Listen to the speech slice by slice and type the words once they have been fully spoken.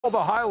All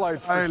the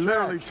highlights. Hey,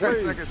 literally Shaq, 10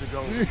 please. seconds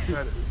ago. We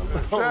said it.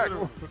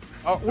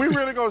 Shaq, we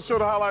really gonna show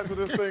the highlights of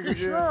this thing again?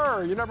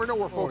 Sure. You never know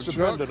where folks have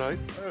been tonight.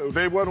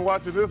 They wasn't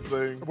watching this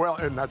thing. Well,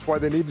 and that's why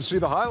they need to see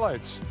the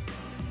highlights.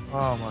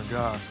 Oh my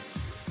God.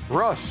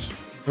 Russ.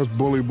 That's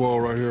bully ball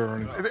right here,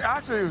 Ernie.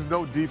 Actually, it was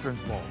no defense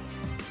ball.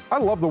 I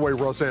love the way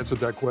Russ answered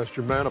that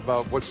question, man,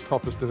 about what's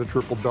toughest in a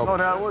triple-double.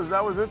 No,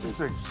 that was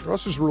interesting.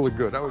 Russ is really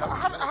good. That was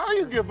How do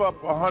you give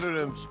up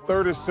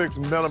 136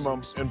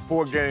 minimum in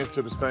 4 games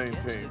to the same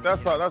team?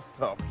 That's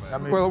tough, man. I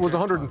mean, well, it was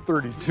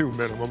 132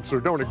 minimum, so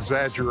don't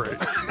exaggerate.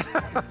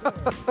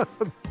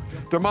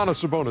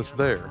 Domantas Sabonis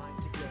there.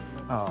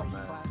 Oh,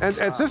 man. And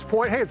at this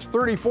point, hey, it's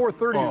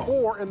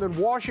 34-34, and then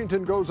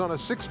Washington goes on a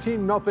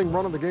 16-0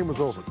 run and the game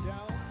was over.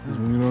 You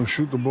know,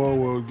 shoot the ball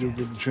well, give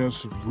them the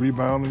chance to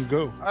rebound and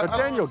go.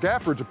 Daniel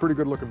Gafford's a pretty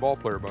good-looking ball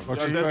player, by the way.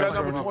 Is that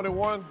number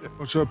 21?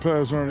 Watch that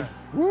pass, Ernie.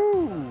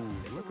 Woo!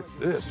 Look at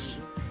this.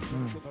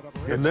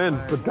 And then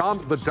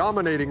the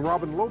dominating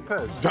Robin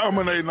Lopez.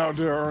 Dominating out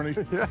there, Ernie.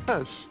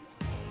 Yes.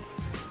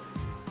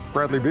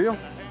 Bradley Beal.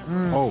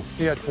 Oh.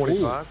 He had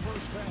 25.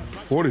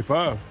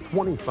 45.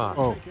 25.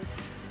 Oh.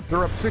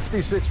 They're up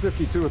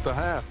 66-52 at the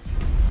half.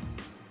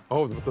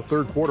 Oh, the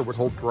third quarter would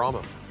hold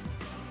drama.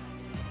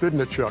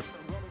 Didn't it, Chuck?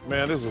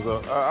 Man, this was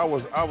I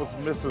was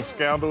missing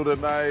Scandal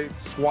tonight,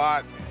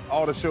 SWAT,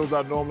 all the shows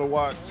I normally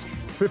watch.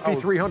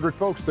 5,300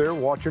 folks there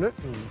watching it,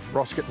 and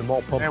Russ getting them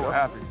all pumped They were up.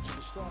 happy.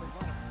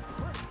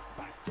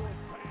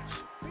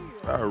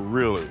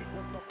 Really.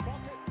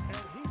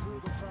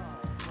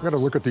 Got to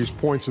look at these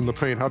points in the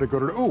paint. How'd it go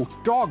to? Oh,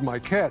 dog my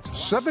cats.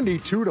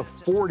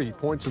 72-40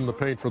 points in the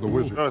paint for the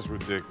Wizards. That's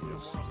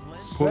ridiculous.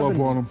 Pull up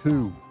on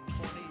them.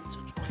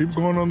 Keep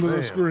going under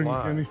the screen,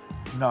 Kenny.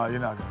 No, you're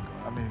not gonna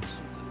go. I mean,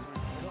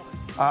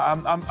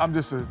 I'm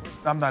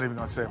not even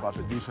gonna say about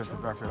the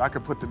defensive effort. I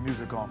could put the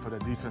music on for the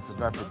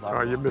defensive effort.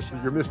 Oh, you missed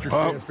your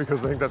chance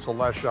because I think that's the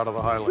last shot of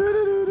the highlight.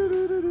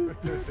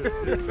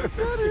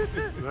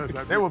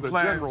 They were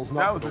playing. Generals,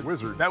 not the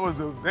Wizards.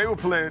 They were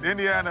playing.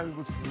 Indiana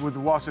was the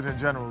Washington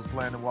Generals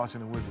playing the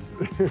Washington Wizards.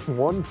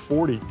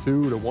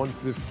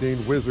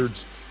 142-115.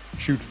 Wizards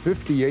shoot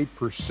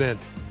 58%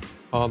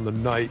 on the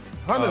night.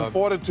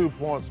 142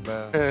 points,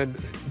 man. And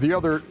the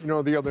other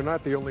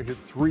night they only hit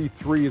 3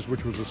 threes,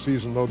 which was a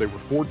season low. They were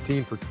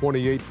 14 for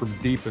 28 from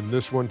deep in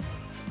this one.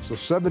 So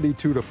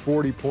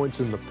 72-40 points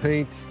in the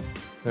paint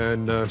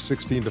and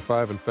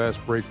 16-5 in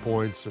fast break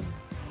points. And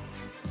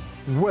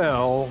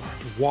well,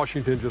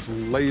 Washington just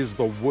lays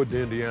the wood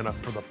to Indiana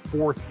for the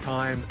 4th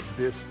time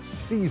this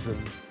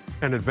season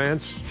and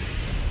advance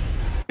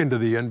into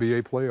the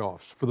NBA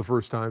playoffs for the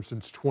first time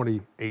since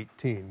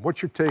 2018.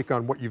 What's your take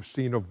on what you've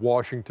seen of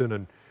Washington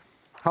and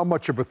how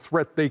much of a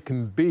threat they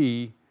can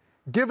be,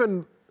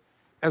 given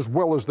as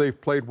well as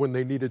they've played when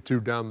they needed to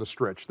down the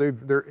stretch?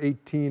 They're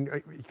 18,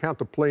 you count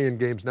the play-in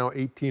games now,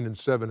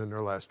 18-7 in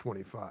their last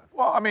 25.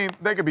 Well, I mean,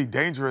 they could be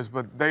dangerous,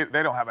 but they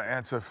don't have an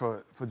answer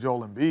for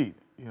Joel Embiid.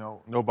 You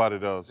know, nobody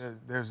does.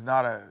 There's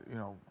not a, you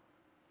know,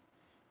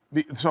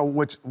 so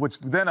which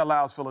then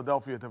allows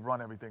Philadelphia to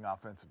run everything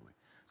offensively.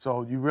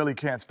 So you really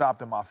can't stop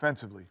them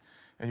offensively,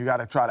 and you got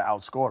to try to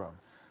outscore them.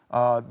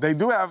 They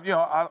do have, you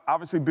know,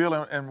 obviously Beal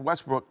and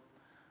Westbrook.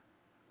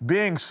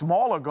 Being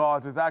smaller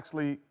guards is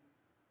actually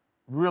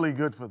really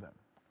good for them.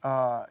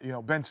 You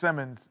know, Ben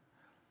Simmons,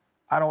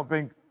 I don't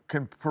think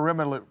can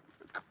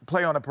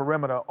play on the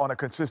perimeter on a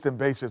consistent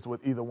basis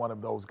with either one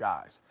of those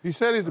guys. He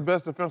said he's the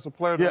best defensive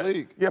player in the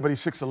league. Yeah, but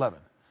he's 6'11".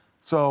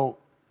 So,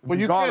 well,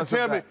 you can't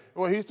tell me.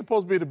 Well, he's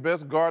supposed to be the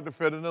best guard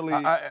defender in the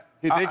league.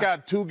 They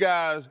got 2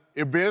 guys.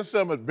 If Ben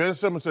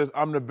Simmons says,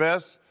 I'm the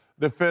best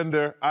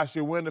defender, I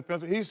should win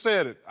defensive. He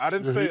said it. I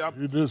didn't say it.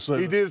 He did say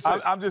it. He did say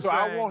it. I'm just saying.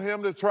 I want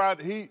him to try.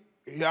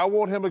 I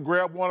want him to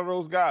grab one of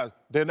those guys.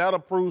 Then that'll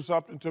prove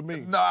something to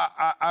me. No,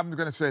 I'm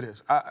going to say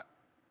this. I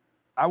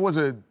was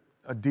a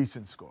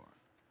decent scorer.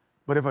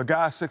 But if a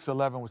guy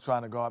 6'11" was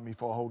trying to guard me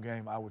for a whole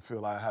game, I would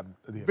feel I have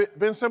the advantage.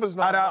 Ben Simmons,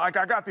 I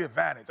got the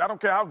advantage. I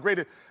don't care how great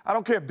I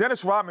don't care if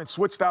Dennis Rodman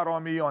switched out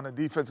on me on the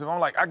defensive. I'm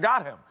like, I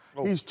got him.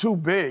 Oh. He's too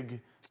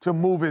big to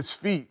move his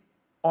feet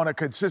on a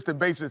consistent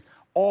basis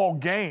all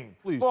game.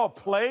 Please. For a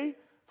play,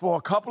 for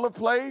a couple of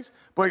plays,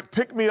 but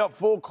pick me up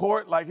full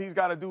court like he's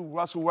got to do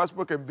Russell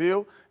Westbrook and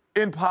Beal,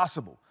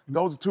 impossible.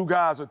 Those 2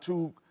 guys are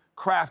too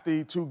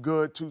crafty, too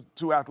good,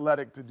 too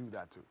athletic to do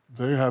that too.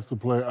 They have to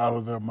play out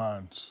of their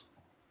minds.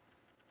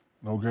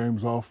 No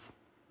games off.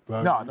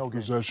 No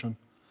possession.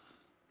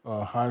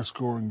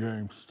 High-scoring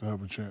games to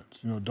have a chance.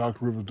 You know, Doc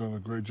Rivers done a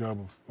great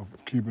job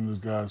of keeping his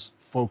guys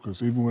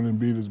focused. Even when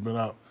Embiid has been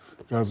out,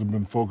 guys have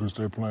been focused.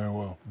 They're playing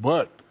well.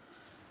 But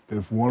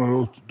if one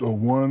or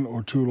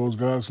two of those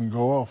guys can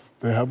go off,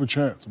 they have a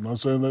chance. I'm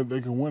not saying that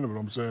they can win it, but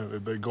I'm saying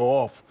if they go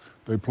off,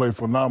 they play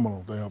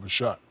phenomenal. They have a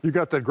shot. You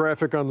got that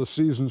graphic on the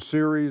season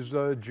series,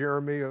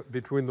 Jeremy,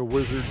 between the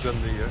Wizards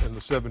and the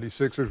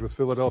 76ers, with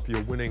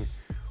Philadelphia winning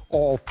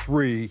all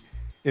 3.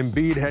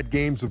 Embiid had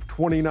games of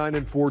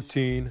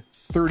 29-14,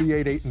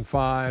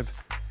 38-8-5,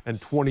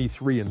 and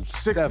 23-7.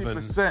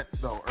 60%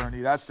 though, Ernie.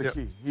 That's the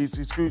key. He's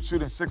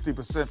shooting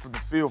 60% from the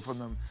field from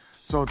them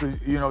So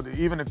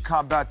even to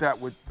combat that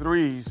with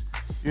threes,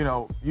 you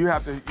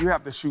have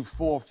to shoot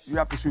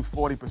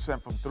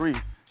 40% from three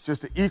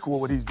just to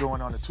equal what he's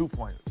doing on the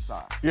 2-point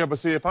side. Yeah, but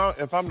see, if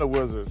I'm the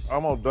Wizards,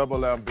 I'm gonna double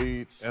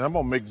Embiid and I'm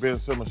gonna make Ben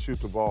Simmons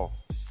shoot the ball.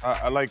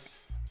 I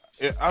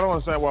don't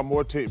understand why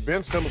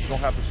Ben Simmons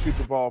gonna have to shoot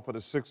the ball for the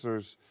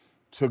Sixers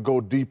to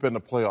go deep in the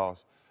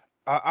playoffs.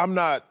 I'm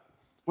not.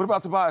 What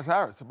about Tobias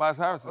Harris? Tobias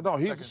Harris is no,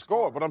 he's a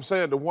scorer, but I'm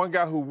saying the one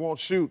guy who won't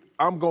shoot,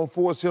 I'm gonna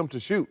force him to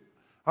shoot.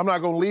 I'm not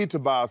gonna lead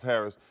Tobias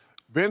Harris.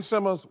 Ben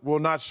Simmons will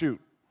not shoot.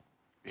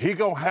 He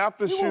gonna have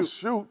to shoot. He won't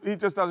shoot. He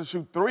just doesn't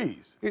shoot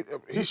threes.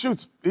 He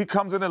shoots. He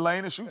comes in the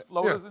lane and shoots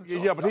floaters. But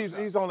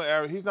he's on the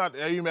average. He's not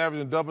even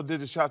averaging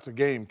double-digit shots a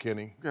game,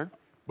 Kenny. Okay.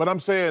 But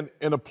I'm saying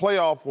in a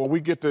playoff where we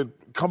get to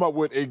come up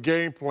with a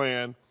game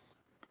plan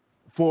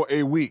for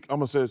a week,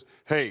 I'm gonna say,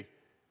 hey,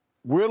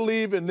 we're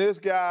leaving this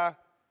guy,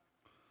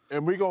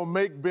 and we're gonna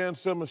make Ben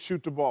Simmons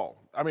shoot the ball.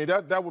 I mean,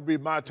 that would be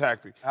my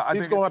tactic.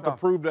 He's gonna have to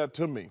prove that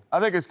to me. I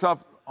think it's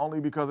tough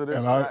only because of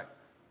this fact.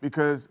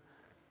 Because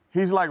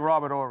he's like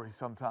Robert Ory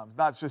sometimes,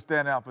 not just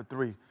standing out for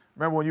three.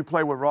 Remember when you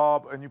play with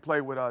Rob and you play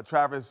with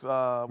Travis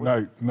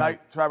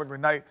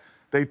Knight,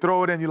 they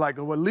throw it in, you're like,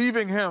 we're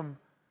leaving him,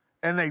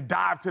 and they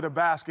dive to the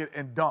basket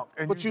and dunk,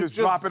 and you just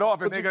drop it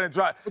off, and they're going to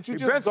drop.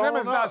 Ben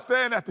Simmons not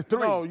staying at the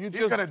three. No, he's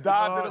going to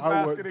dive to the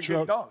basket and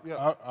get dunked.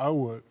 Yeah. I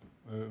would.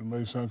 It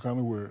may sound kind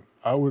of weird.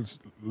 I would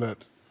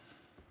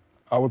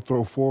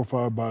throw 4 or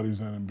 5 bodies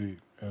in Embiid.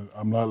 And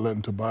I'm not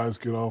letting Tobias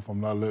get off. I'm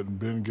not letting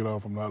Ben get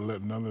off. I'm not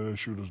letting none of their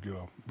shooters get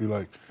off. Be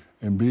like,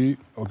 Embiid,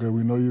 okay,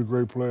 we know you're a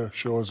great player.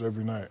 Show us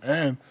every night.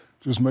 And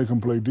just make him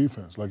play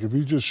defense. Like, if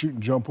he's just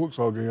shooting jump hooks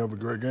all game, have a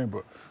great game.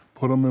 But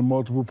put him in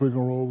multiple pick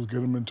and rolls, get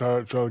him in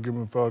tired, try to get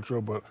him in foul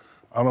trouble. But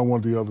I don't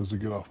want the others to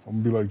get off. I'm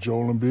going to be like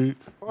Joel Embiid.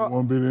 You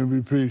want to be the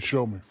MVP?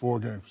 Show me. 4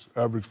 games,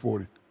 average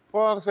 40.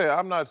 Well,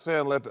 I'm not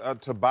saying let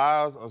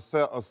Tobias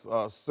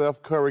or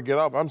Seth Curry get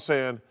off. I'm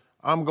saying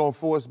I'm going to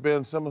force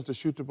Ben Simmons to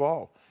shoot the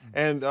ball.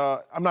 And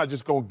I'm not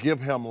just going to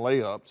give him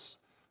layups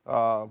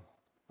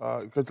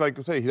because, like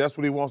I say, that's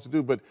what he wants to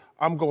do. But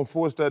I'm going to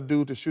force that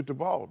dude to shoot the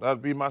ball. That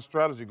would be my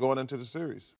strategy going into the series.